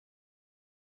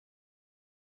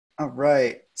All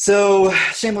right. So,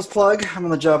 shameless plug. I'm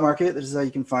on the job market. This is how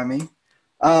you can find me.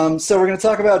 So we're going to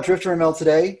talk about Drifter ML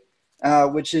today,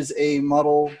 which is a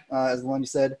model, as the one you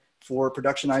said, for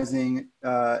productionizing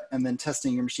and then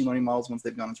testing your machine learning models once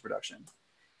they've gone into production.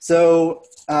 So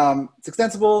it's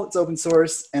extensible, it's open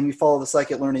source, and we follow the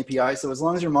scikit-learn API. So as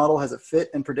long as your model has a fit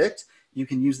and predict, you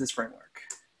can use this framework.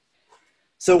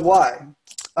 So why?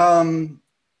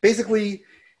 Basically,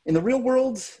 in the real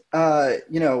world,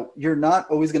 you're not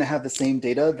always going to have the same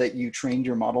data that you trained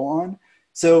your model on.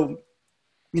 So,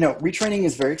 retraining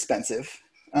is very expensive.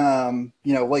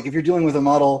 Like if you're dealing with a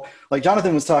model like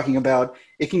Jonathan was talking about,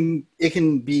 it can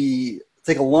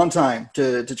take a long time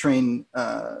to train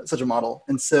such a model.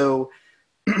 And so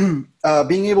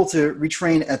being able to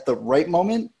retrain at the right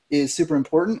moment is super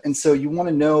important. And so you want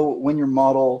to know when your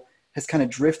model has kind of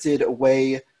drifted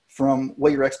away from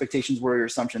what your expectations were, your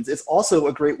assumptions. It's also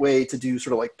a great way to do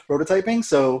sort of like prototyping.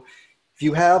 So if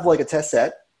you have like a test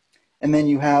set and then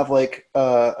you have like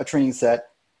a training set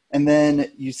and then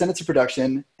you send it to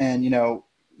production and,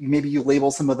 maybe you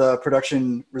label some of the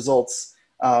production results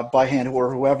by hand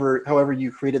or however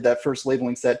you created that first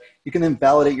labeling set, you can then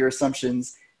validate your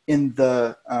assumptions in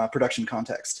the production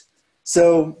context.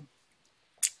 So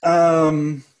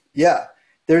yeah,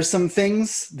 there's some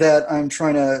things that I'm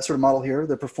trying to sort of model here: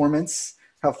 the performance,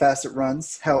 how fast it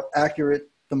runs, how accurate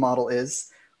the model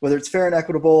is, whether it's fair and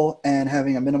equitable, and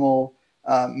having a minimal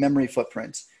memory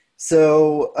footprint.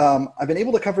 So I've been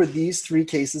able to cover these three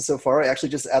cases so far. I actually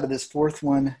just added this fourth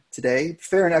one today.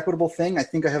 Fair and equitable thing, I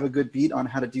think I have a good beat on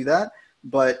how to do that,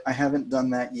 but I haven't done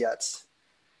that yet.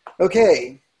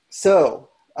 Okay, so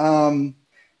now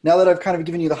that I've kind of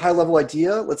given you the high level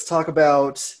idea, let's talk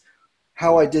about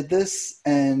how I did this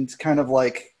and kind of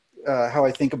like how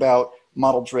I think about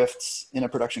model drifts in a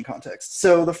production context.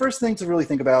 So the first thing to really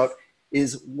think about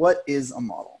is, what is a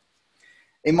model?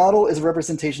 A model is a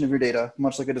representation of your data,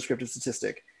 much like a descriptive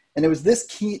statistic. And it was this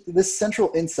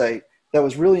central insight that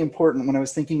was really important when I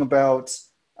was thinking about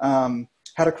how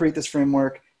to create this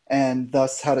framework and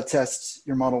thus how to test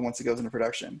your model once it goes into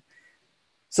production.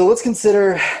 So let's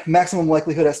consider maximum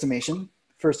likelihood estimation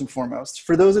first and foremost.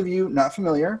 For those of you not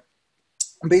familiar,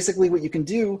 basically what you can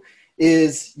do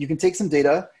is you can take some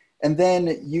data and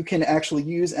then you can actually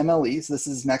use MLE, so this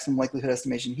is maximum likelihood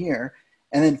estimation here,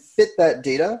 and then fit that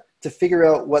data to figure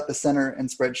out what the center and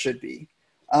spread should be.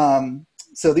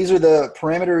 So these are the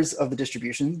parameters of the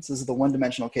distribution. So this is the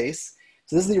one-dimensional case.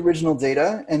 So this is the original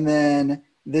data, and then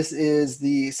this is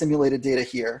the simulated data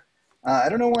here. I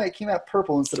don't know why it came out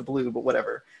purple instead of blue, but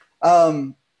whatever.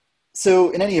 So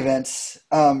in any event,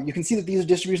 you can see that these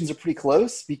distributions are pretty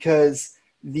close because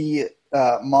the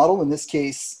model, in this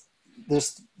case,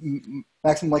 this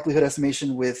maximum likelihood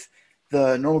estimation with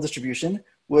the normal distribution,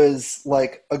 was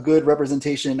like a good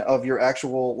representation of your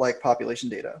actual like population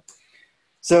data.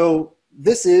 So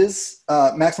this is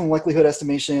maximum likelihood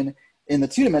estimation in the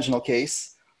two-dimensional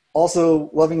case, also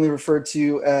lovingly referred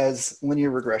to as linear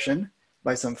regression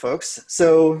by some folks.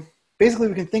 So basically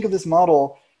we can think of this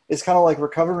model as kind of like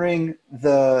recovering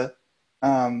the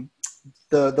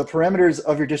parameters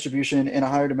of your distribution in a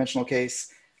higher dimensional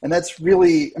case. And that's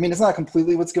really, I mean, it's not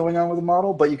completely what's going on with the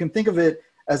model, but you can think of it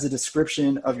as a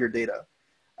description of your data.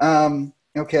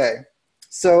 Okay,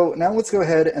 so now let's go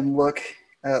ahead and look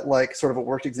at like sort of a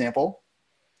worked example.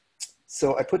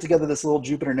 So I put together this little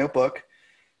Jupyter notebook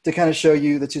to kind of show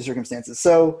you the two circumstances.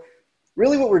 So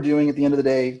really what we're doing at the end of the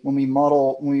day when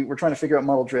we're trying to figure out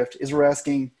model drift is we're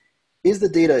asking, is the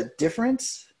data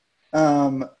different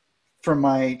from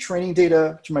my training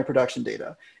data to my production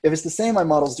data? If it's the same, my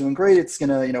model's doing great. It's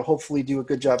gonna, hopefully do a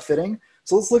good job fitting.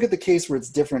 So let's look at the case where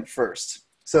it's different first.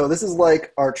 So this is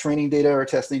like our training data or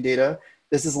testing data.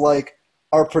 This is like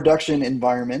our production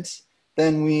environment.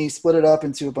 Then we split it up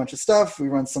into a bunch of stuff. We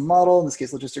run some model, in this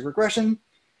case, logistic regression.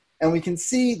 And we can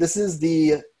see this is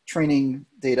the training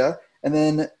data. And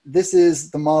then this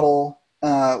is the model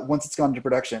once it's gone into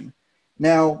production.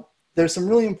 Now, there's some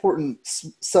really important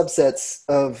subsets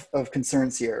of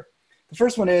concerns here. The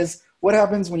first one is, what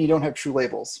happens when you don't have true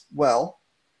labels? Well,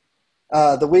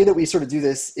 the way that we sort of do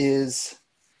this is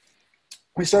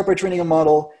we start by training a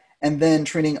model and then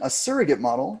training a surrogate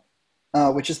model,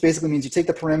 which just basically means you take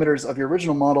the parameters of your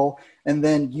original model and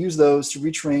then use those to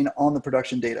retrain on the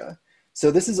production data.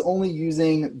 So this is only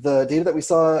using the data that we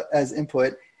saw as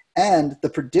input and the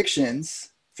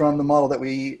predictions from the model the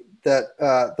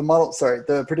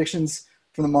predictions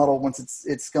from the model once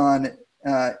it's gone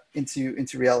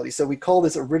into reality. So we call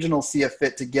this original CF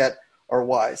fit to get our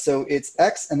Y. So it's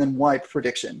X and then Y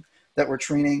prediction that we're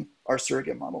training our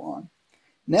surrogate model on.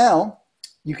 Now,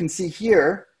 you can see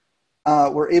here,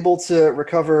 we're able to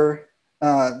recover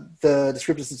the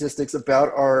descriptive statistics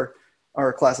about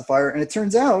our classifier, and it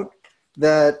turns out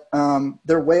that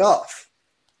they're way off.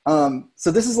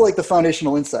 So this is like the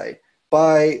foundational insight.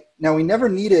 Now we never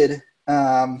needed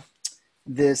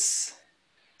this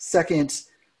second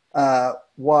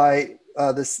this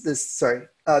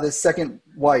second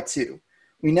y2.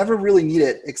 We never really need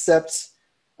it except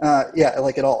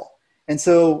like at all. And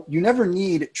so you never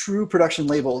need true production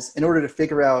labels in order to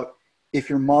figure out if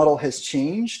your model has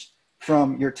changed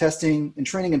from your testing and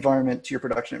training environment to your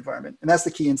production environment. And that's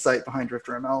the key insight behind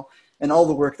Drifter ML and all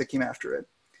the work that came after it.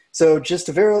 So just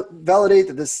to validate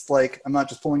that this, like, I'm not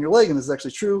just pulling your leg and this is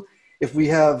actually true, if we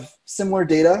have similar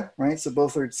data, right, so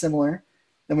both are similar,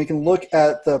 then we can look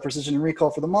at the precision and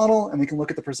recall for the model, and we can look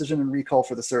at the precision and recall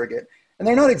for the surrogate. And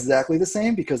they're not exactly the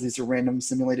same because these are random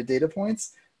simulated data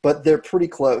points, but they're pretty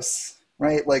close,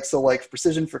 right? Like, so like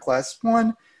precision for class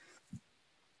 1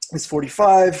 is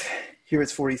 45, here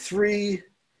it's 43,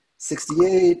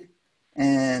 68,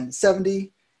 and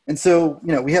 70. And so,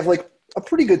 you know, we have like a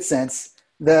pretty good sense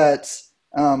that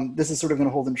this is sort of going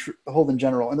to hold in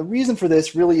general. And the reason for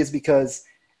this really is because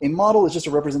a model is just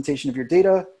a representation of your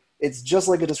data. It's just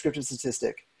like a descriptive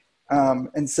statistic.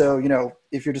 And so, you know,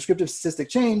 if your descriptive statistic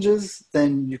changes,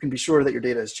 then you can be sure that your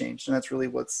data has changed. And that's really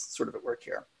what's sort of at work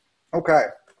here. Okay.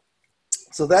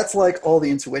 So that's like all the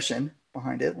intuition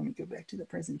behind it. Let me go back to the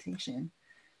presentation.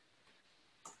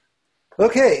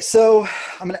 Okay, so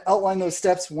I'm going to outline those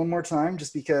steps one more time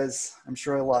just because I'm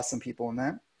sure I lost some people in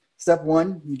that. Step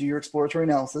 1, you do your exploratory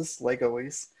analysis, like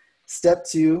always. Step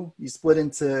 2, you split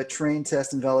into train,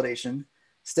 test, and validation.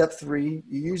 Step 3,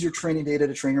 you use your training data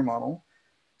to train your model.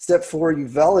 Step 4, you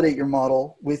validate your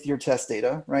model with your test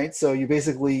data, right? So you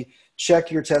basically check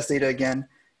your test data again.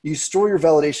 You store your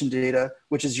validation data,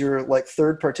 which is your like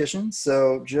third partition.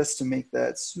 So just to make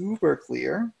that super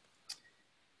clear,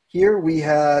 here we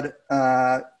had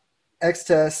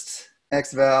xtest,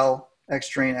 xval,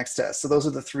 xtrain, xtest. So those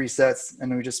are the 3 sets,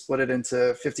 and we just split it into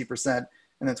 50%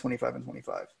 and then 25 and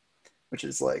 25, which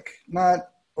is like not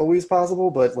always possible,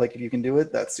 but like if you can do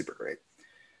it, that's super great.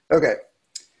 Okay,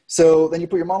 so then you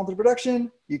put your model into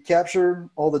production, you capture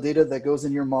all the data that goes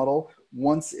in your model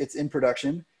once it's in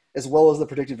production, as well as the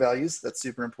predicted values. That's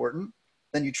super important.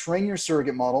 Then you train your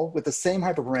surrogate model with the same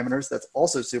hyperparameters. That's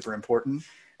also super important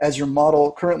as your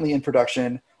model currently in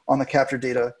production on the captured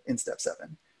data in step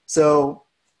 7. So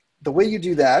the way you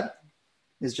do that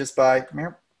is just by,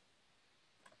 let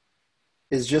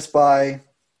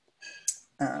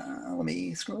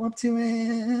me scroll up to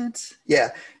it. Yeah,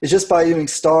 it's just by doing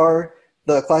star,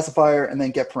 the classifier, and then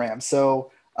get param.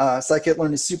 So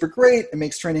scikit-learn is super great. It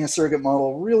makes training a surrogate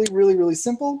model really, really, really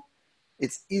simple.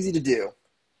 It's easy to do.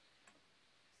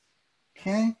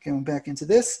 Okay, going back into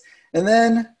this. And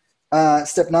then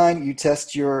step 9, you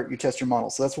test your model.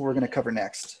 So that's what we're going to cover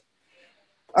next.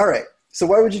 All right, so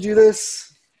why would you do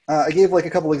this? I gave like a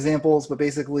couple examples, but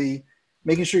basically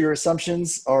making sure your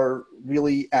assumptions are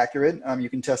really accurate. You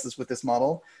can test this with this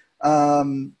model.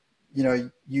 You know,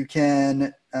 you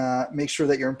can make sure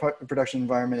that your production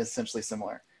environment is essentially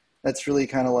similar. That's really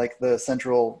kind of like the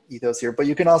central ethos here. But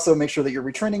you can also make sure that you're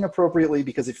retraining appropriately,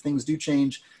 because if things do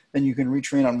change, then you can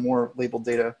retrain on more labeled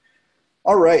data.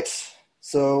 All right,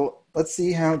 so let's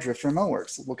see how DrifterML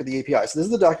works. Look at the API. So this is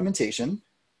the documentation.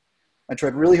 I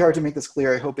tried really hard to make this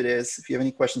clear. I hope it is. If you have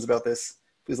any questions about this,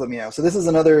 please let me know. So this is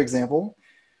another example.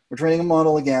 We're training a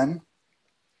model again,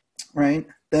 right?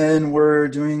 Then we're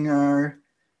doing our,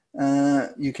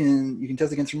 you can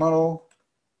test against your model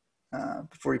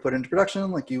before you put it into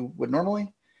production like you would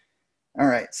normally. All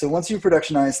right, so once you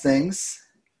productionize things,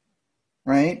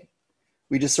 right,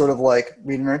 we just sort of like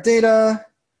read in our data.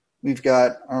 We've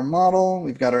got our model,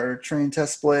 we've got our train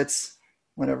test splits,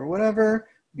 whatever.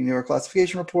 We can do our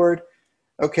classification report.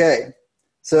 Okay,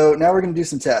 so now we're gonna do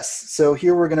some tests. So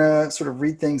here we're gonna sort of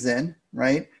read things in,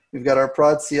 right? We've got our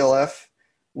prod CLF.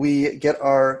 We get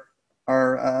our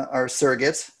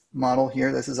surrogate model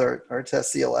here. This is our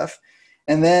test CLF.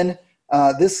 And then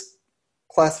this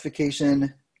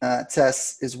classification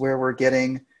test is where we're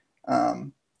getting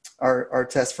our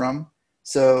test from.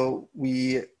 So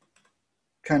we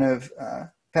kind of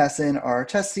pass in our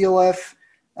test CLF,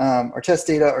 our test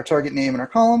data, our target name, and our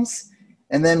columns.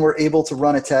 And then we're able to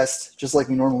run a test just like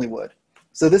we normally would.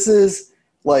 So this is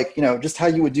like, you know, just how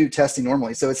you would do testing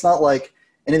normally. So it's not like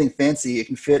anything fancy. It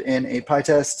can fit in a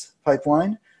PyTest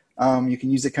pipeline. You can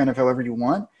use it kind of however you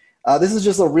want. This is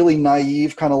just a really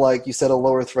naive kind of like you set a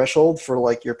lower threshold for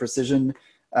like your precision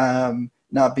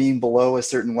not being below a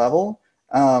certain level.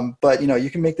 But you know, you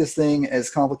can make this thing as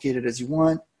complicated as you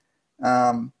want.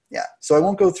 Yeah, so I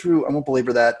won't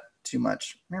belabor that too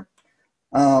much.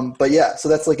 But yeah, so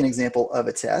that's like an example of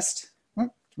a test. Oh,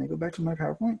 can I go back to my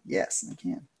PowerPoint? Yes, I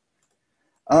can.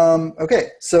 Okay,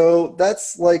 so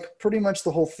that's like pretty much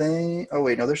the whole thing. Oh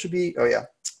wait, no, there should be, oh yeah,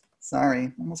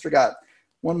 sorry, almost forgot.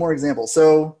 One more example.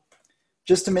 So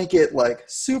just to make it like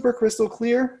super crystal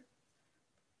clear,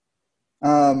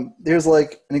 there's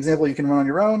like an example you can run on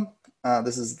your own.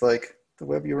 This is like the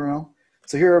web URL.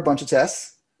 So here are a bunch of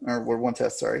tests, or one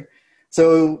test, sorry.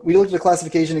 So we looked at the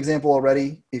classification example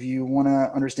already. If you want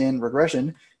to understand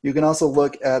regression, you can also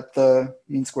look at the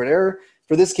mean squared error.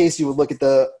 For this case, you would look at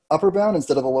the upper bound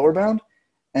instead of the lower bound.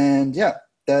 And yeah,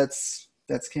 that's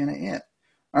kind of it.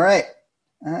 All right,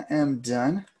 I am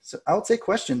done. So I'll take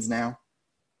questions now.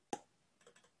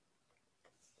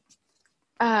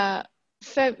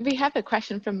 So we have a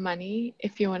question from Money,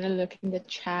 if you want to look in the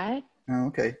chat. Oh,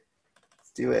 okay,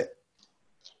 let's do it.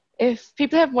 If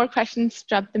people have more questions,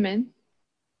 drop them in.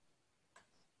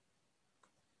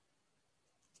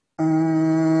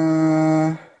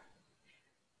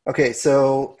 Okay,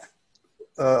 so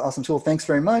awesome tool. Thanks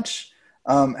very much.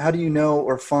 How do you know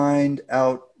or find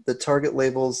out the target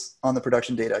labels on the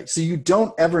production data? So you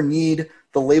don't ever need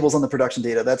the labels on the production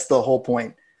data. That's the whole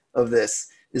point of this,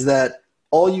 is that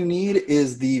all you need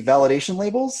is the validation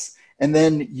labels, and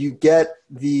then you get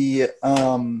the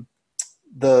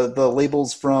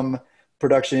labels from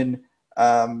production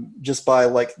just by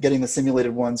like getting the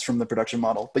simulated ones from the production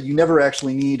model. But you never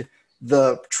actually need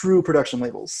the true production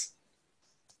labels.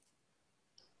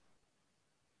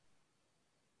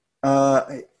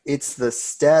 It's the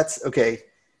stats. Okay.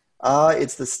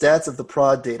 It's the stats of the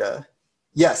prod data.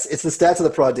 Yes, it's the stats of the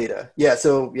prod data. Yeah,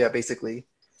 so yeah, basically.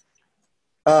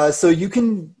 So you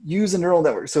can use a neural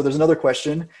network. So there's another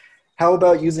question. How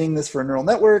about using this for a neural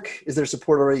network? Is there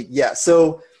support already? Yeah,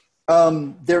 so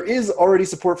there is already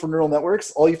support for neural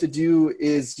networks. All you have to do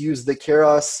is use the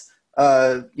Keras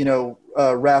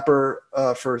wrapper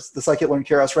for the scikit-learn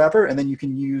Keras wrapper, and then you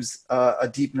can use a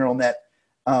deep neural net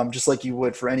just like you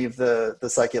would for any of the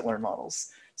scikit-learn models.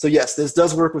 So yes, this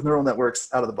does work with neural networks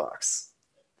out of the box.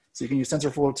 So you can use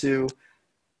TensorFlow too.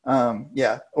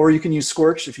 Yeah, or you can use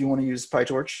Scorch if you want to use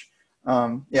PyTorch.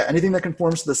 Yeah, anything that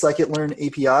conforms to the scikit-learn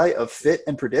API of fit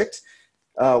and predict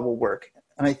will work.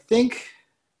 And I think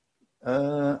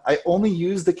I only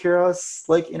use the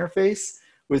Keras-like interface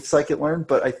with scikit-learn,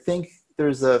 but I think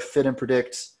there's a fit and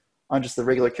predict on just the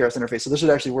regular Keras interface. So this should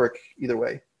actually work either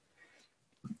way.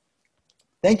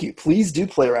 Thank you. Please do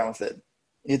play around with it.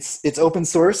 It's open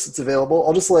source. It's available.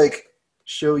 I'll just like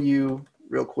show you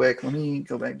real quick. Let me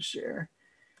go back to share.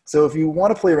 So if you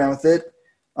want to play around with it,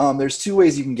 there's two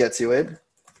ways you can get to it.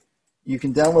 You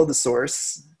can download the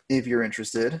source if you're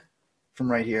interested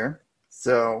from right here.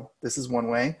 So this is one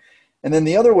way. And then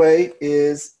the other way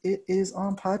is it is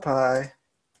on PyPy.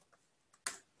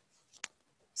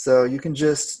 So you can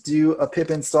just do a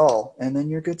pip install and then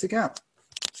you're good to go.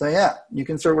 So yeah, you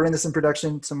can start running this in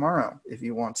production tomorrow if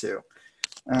you want to.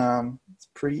 It's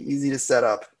pretty easy to set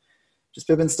up. Just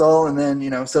pip install and then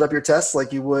set up your tests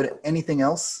like you would anything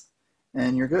else,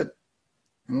 and you're good.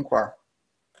 Okay.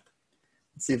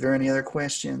 Let's see if there are any other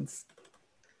questions.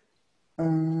 All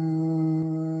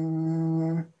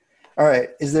right.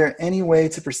 Is there any way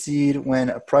to proceed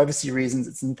when privacy reasons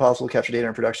it's impossible to capture data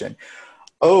in production?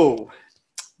 Oh,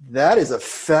 that is a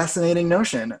fascinating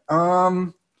notion.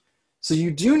 So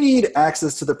you do need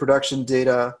access to the production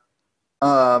data,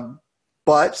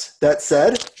 but that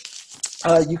said,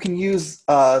 you can use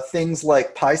things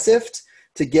like PySift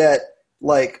to get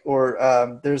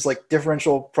there's like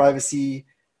differential privacy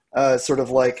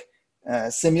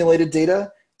simulated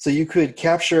data. So you could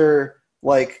capture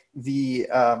like the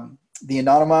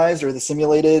anonymized or the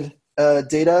simulated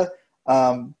data,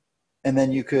 and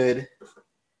then you could,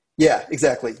 yeah,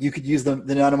 exactly. You could use the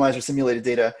anonymized or simulated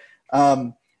data.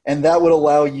 And that would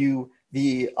allow you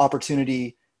the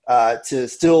opportunity to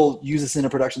still use this in a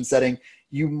production setting.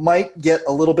 You might get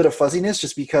a little bit of fuzziness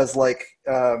just because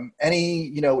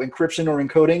any encryption or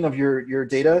encoding of your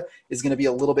data is going to be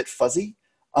a little bit fuzzy.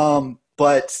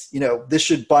 But this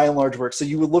should by and large work. So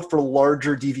you would look for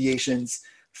larger deviations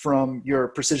from your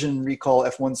precision recall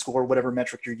F1 score, whatever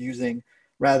metric you're using,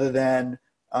 rather than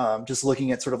just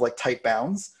looking at sort of like tight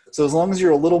bounds. So as long as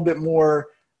you're a little bit more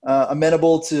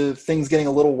amenable to things getting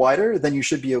a little wider, then you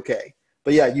should be okay.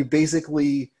 But yeah, you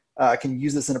basically can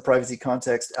use this in a privacy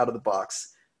context out of the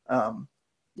box.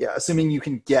 Yeah, assuming you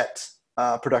can get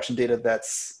production data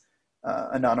that's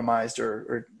anonymized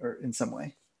or in some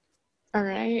way. All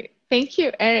right. Thank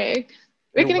you, Eric.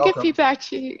 We're You're going to give welcome. people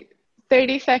actually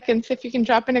 30 seconds if you can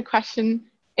drop in a question.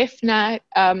 If not,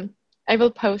 I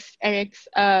will post Eric's.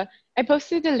 I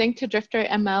posted the link to Drifter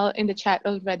ML in the chat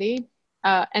already.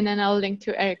 And then I'll link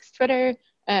to Eric's Twitter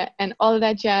and all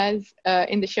that jazz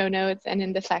in the show notes and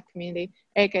in the Slack community.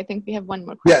 Eric, I think we have one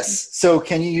more question. Yes. So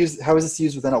how is this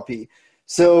used with NLP?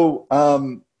 So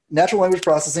natural language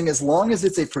processing, as long as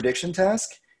it's a prediction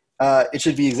task, it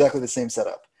should be exactly the same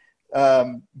setup.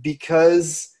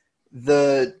 Because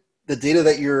the data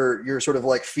that you're sort of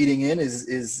like feeding in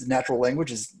is natural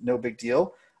language, is no big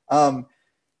deal.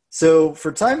 So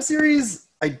for time series,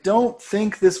 I don't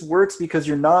think this works because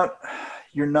you're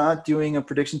not doing a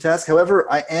prediction task.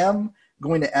 However, I am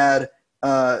going to add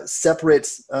separate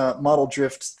model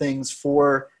drift things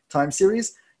for time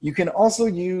series. You can also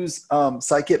use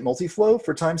scikit multiflow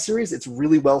for time series. It's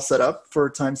really well set up for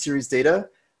time series data.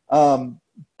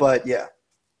 But yeah.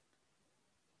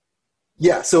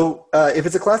 Yeah, so if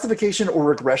it's a classification or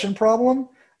regression problem,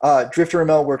 Drifter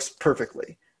ML works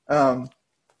perfectly.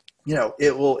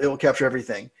 It will capture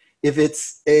everything. If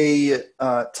it's a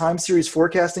time series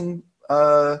forecasting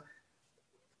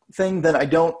thing, then I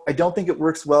don't think it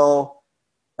works well.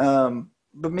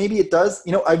 But maybe it does.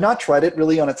 I've not tried it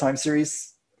really on a time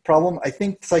series problem. I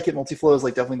think scikit multiflow is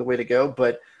like definitely the way to go,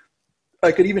 but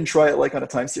I could even try it like on a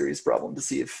time series problem to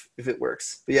see if it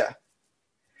works. But yeah,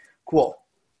 cool.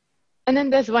 And then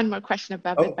there's one more question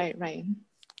about it by Ryan.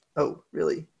 Oh,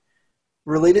 really?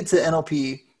 Related to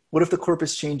NLP, what if the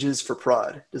corpus changes for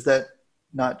prod? Does that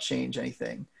not change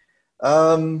anything?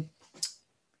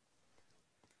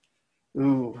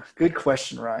 Ooh, good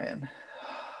question, Ryan.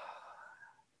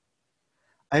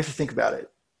 I have to think about it.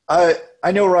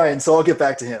 I know Ryan, so I'll get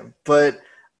back to him. But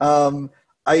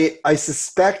I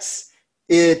suspect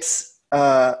it.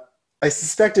 I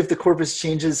suspect if the corpus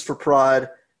changes for prod,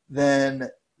 then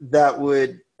that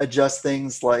would adjust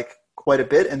things like quite a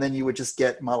bit, and then you would just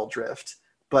get model drift.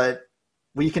 But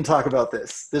we can talk about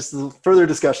this. This is a further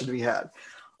discussion to be had.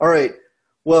 All right.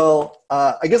 Well,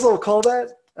 I guess I'll call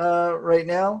that right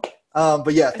now.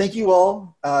 But yeah, thank you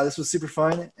all. This was super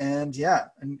fun. And yeah,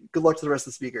 and good luck to the rest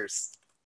of the speakers.